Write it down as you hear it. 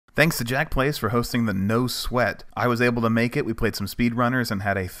Thanks to Jachplays for hosting the No Sweat. I was able to make it, we played some SpeedRunners, and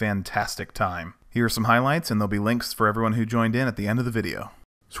had a fantastic time. Here are some highlights, and there'll be links for everyone who joined in at the end of the video.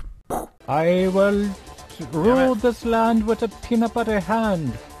 I will rule this land with a peanut butter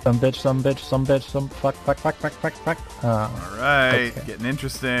hand. Some bitch, some bitch, some bitch, some fuck. Alright, okay. Getting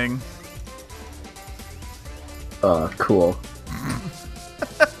interesting. Cool.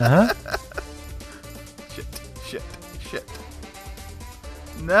 Huh? Shit.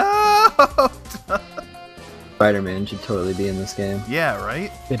 No! Spider-Man should totally be in this game. Yeah,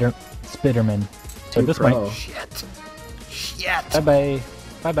 right? Spiderman. So this might... Shit.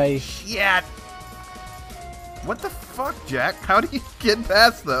 Bye-bye. Shit. What the fuck, Jack? How do you get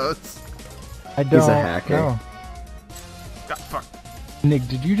past those? I don't He's a hacker. know. Got fuck. Nick,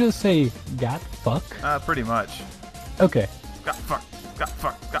 did you just say got fuck? Pretty much. Okay. Got fuck.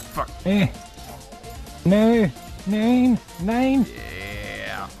 No. Nine. Yeah.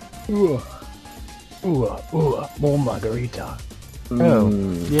 Ooh, more margarita. Oh,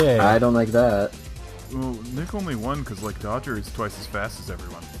 yeah. I don't like that. Well, Nick only won because, like, Dodger is twice as fast as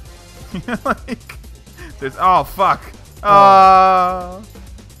everyone. Like, there's... Oh, fuck.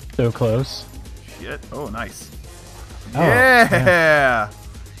 So close. Shit. Oh, nice. Oh, Yeah!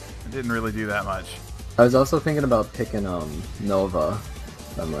 I didn't really do that much. I was also thinking about picking Nova.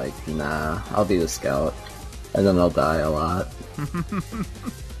 I'm like, nah, I'll be the scout. And then I'll die a lot.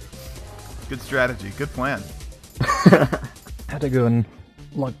 Good strategy. Good plan. Had to go and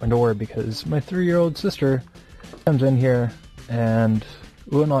lock my door because my 3-year-old sister comes in here and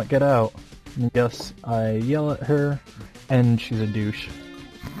will not get out. And yes, I yell at her, and she's a douche.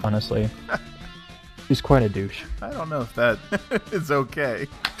 Honestly. She's quite a douche. I don't know if that is okay.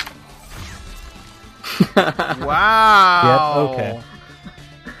 Wow! Yep, okay.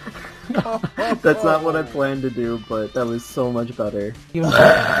 That's not what I planned to do, but that was so much better. Even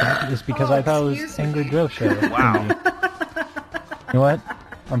just because I thought it was Angry Joe show. Wow. You know what?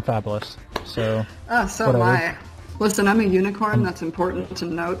 I'm fabulous. So. So am I. Listen, I'm a unicorn. That's important to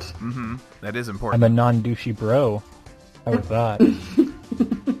note. Mm-hmm. That is important. I'm a non-douchey bro. How was that?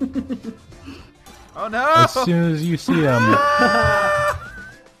 Oh no! As soon as you see him.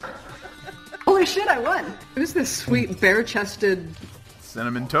 Holy shit! I won. Who's this sweet bare-chested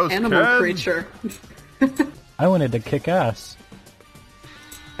Cinnamon toast animal Ken. creature? I wanted to kick ass.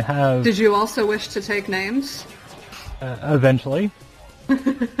 I have. Did you also wish to take names? Eventually.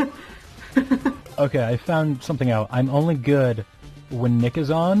 Okay, I found something out. I'm only good when Nick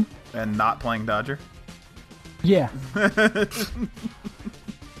is on. And not playing Dodger? Yeah.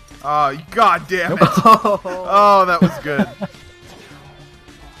 Oh, god damn it! Nope. Oh, that was good.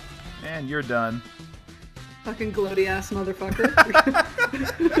 And you're done. Fucking gloaty ass motherfucker.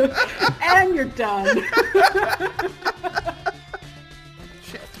 And you're done.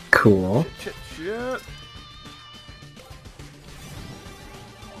 Shit. Cool. Shit.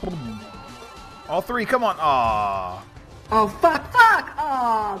 All three, come on. Aww. Oh, fuck!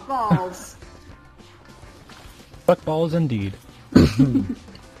 Aw, balls. Fuck balls indeed.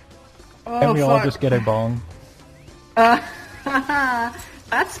 Oh, Can't we all fuck. just get a bong?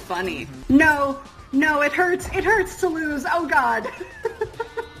 That's funny. No, it hurts. It hurts to lose. Oh god.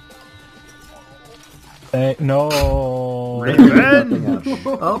 No. Revenge!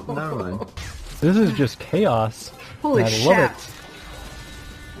 Oh, never mind. This is just chaos. Holy and I shit. love it.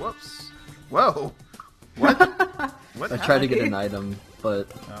 Whoops. Whoa. What? What? I tried to get an item, but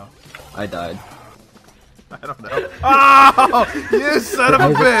I died. I don't know. Oh! You son of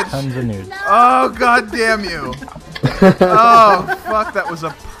a bitch! Tons of nudes. Oh, god damn you! Oh, fuck, that was a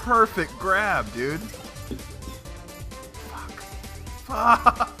perfect grab, dude.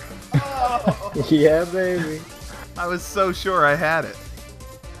 Fuck. Oh. Yeah, baby. I was so sure I had it.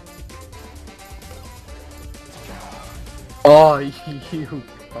 Oh, you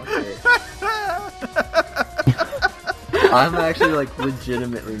fucker. I'm actually, like,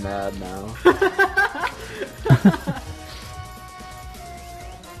 legitimately mad now.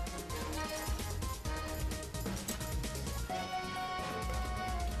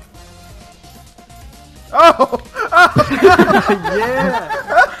 Oh! Yeah!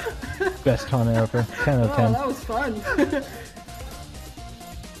 Best taunt ever. 10 out of 10. Oh, that was fun.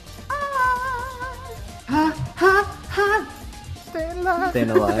 Ha ha ha! Stay alive. Staying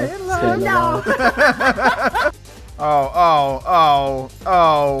alive. Staying No. alive.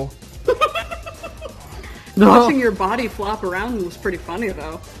 Oh. No! Watching your body flop around was pretty funny,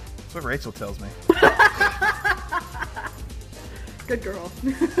 though. That's what Rachel tells me. Good girl.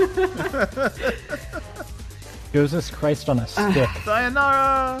 Jesus Christ on a stick.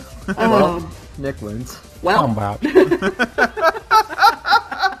 Sayonara! Well, Nick wins. Well, Combat.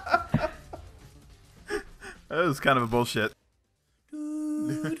 That was kind of a bullshit.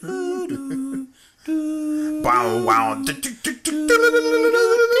 Wow, wow.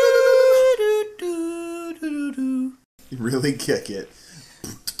 Really kick it.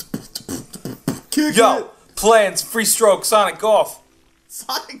 Kick Yo, it. plans, free stroke, Sonic Golf.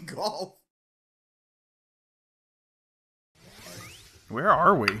 Sonic Golf. Where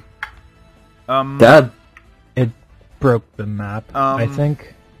are we? Dad, It broke the map, I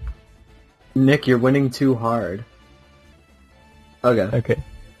think. Nick, you're winning too hard. Okay. Okay.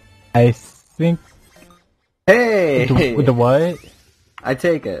 I think... Hey! With the what? I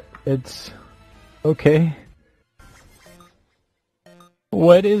take it. It's... Okay.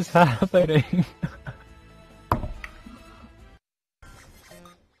 What is happening?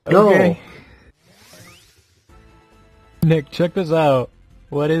 No. Okay. Nick, check this out.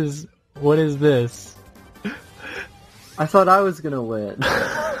 What is this? I thought I was gonna win.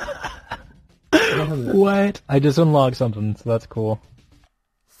 What? I just unlocked something, so that's cool.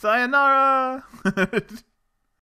 Sayonara!